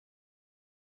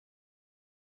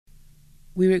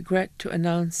We regret to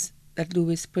announce that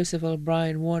Louis Percival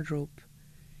Brian Wardrope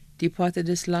departed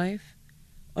this life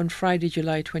on Friday,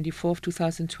 July 24,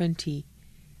 2020,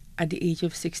 at the age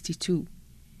of 62.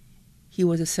 He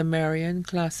was a Samaritan,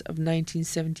 class of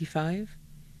 1975,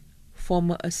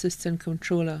 former Assistant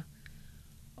Controller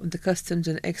of the Customs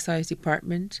and Excise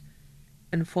Department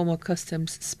and former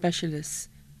Customs Specialist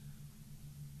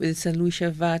with the St.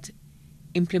 Lucia VAT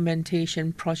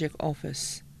Implementation Project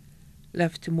Office.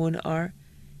 Left to mourn are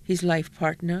his life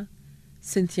partner,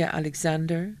 Cynthia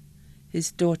Alexander,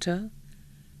 his daughter,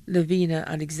 Lavina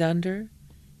Alexander,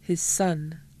 his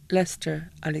son,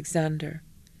 Lester Alexander,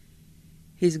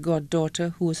 his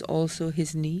goddaughter, who was also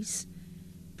his niece,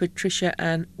 Patricia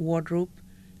Ann Wardrope,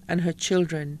 and her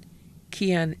children,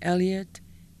 Kian Elliott,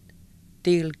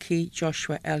 Dale K.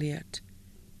 Joshua Elliott,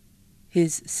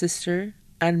 his sister,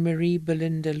 Anne-Marie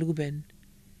Belinda Lubin,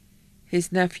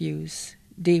 his nephews,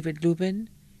 David Lubin,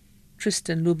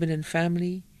 Tristan Lubin and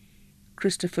family,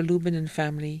 Christopher Lubin and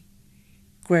family,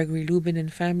 Gregory Lubin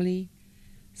and family,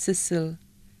 Cecil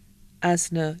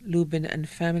Asna Lubin and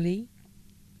family,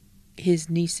 his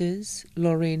nieces,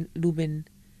 Lorraine Lubin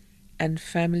and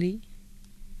family,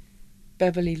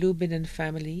 Beverly Lubin and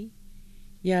family,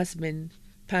 Yasmin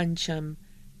Pancham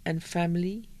and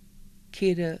family,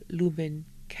 Keda Lubin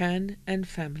Khan and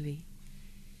family,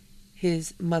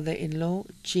 his mother-in-law,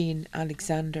 Jane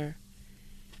Alexander,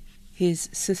 his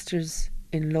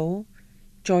sisters-in-law,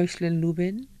 Joycelyn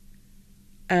Lubin,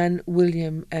 Anne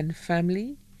William and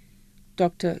family,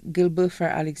 Dr.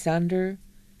 Gilbertha Alexander,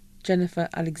 Jennifer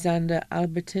Alexander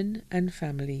Alberton and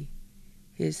family,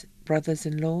 his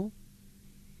brothers-in-law,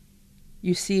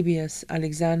 Eusebius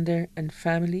Alexander and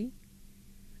family,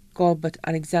 Galbert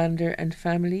Alexander and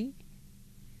family,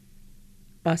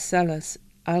 Marcellus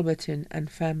Alberton and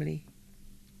family.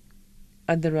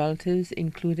 Other relatives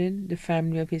including the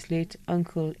family of his late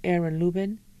uncle Aaron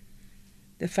Lubin,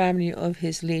 the family of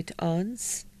his late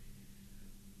aunts,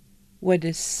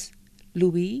 Wedis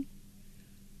Louis,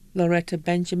 Loretta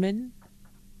Benjamin,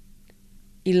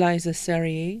 Eliza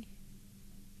Serrier,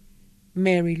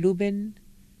 Mary Lubin,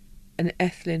 and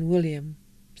Ethelyn Williams.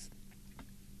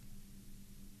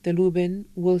 The Lubin,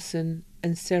 Wilson,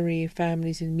 and Serrier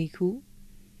families in Micoud,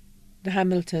 the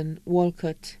Hamilton,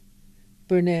 Walcott,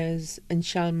 Bernays, and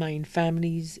Chalmine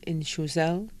families in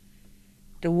Choiseul,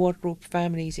 the Wardrope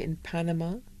families in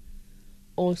Panama.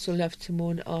 Also left to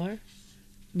mourn are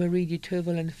Marie de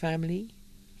Turville and family,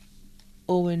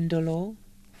 Owen Dolor,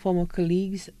 former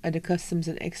colleagues at the Customs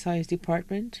and Excise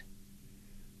Department,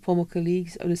 former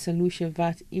colleagues of the St. Lucia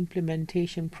VAT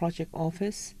Implementation Project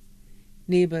Office,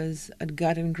 neighbors at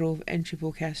Garden Grove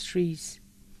Entrepot Castries.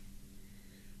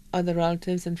 Other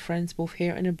relatives and friends both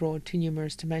here and abroad, too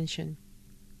numerous to mention.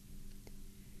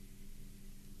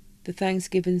 The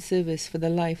Thanksgiving service for the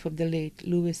life of the late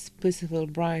Louis Percival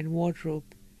Brian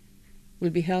Wardrope will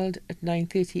be held at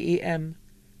 9:30 a.m.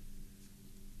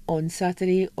 on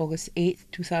Saturday, August 8,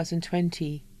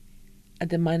 2020, at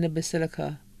the Minor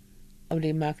Basilica of the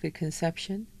Immaculate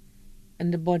Conception,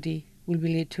 and the body will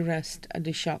be laid to rest at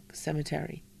the Choc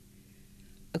Cemetery.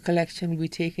 A collection will be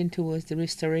taken towards the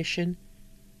restoration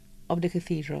of the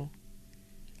cathedral.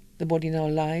 The body now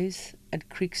lies at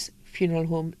Creeks Funeral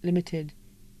Home Limited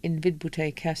in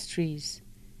Vidbouteille, Castries.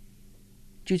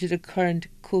 Due to the current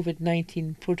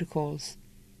COVID-19 protocols,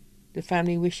 the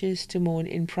family wishes to mourn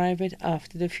in private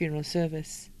after the funeral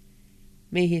service.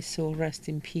 May his soul rest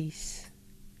in peace.